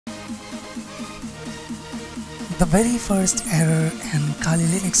the very first error in Kali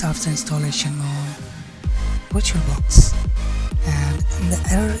Linux after installation on VirtualBox, and the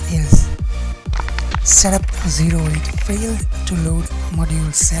error is setup 08 failed to load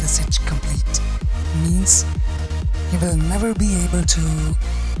module status complete. Means you will never be able to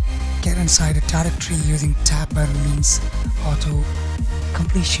get inside a directory using tab button, means auto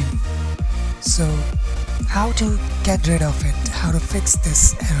completion. So how to get rid of it, how to fix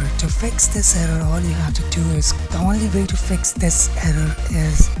this error? To fix this error, all you have to do is, the only way to fix this error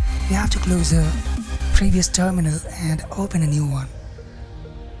is you have to close a previous terminal and open a new one.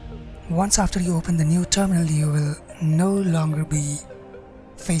 Once after you open the new terminal, you will no longer be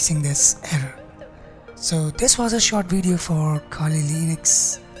facing this error. So this was a short video for Kali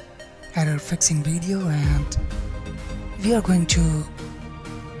Linux error fixing video, and we are going to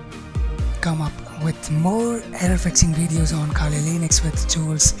come up with more error fixing videos on Kali Linux with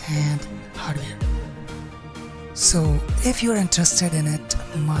tools and hardware. So if you're interested in it,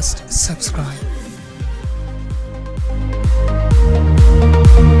 must subscribe.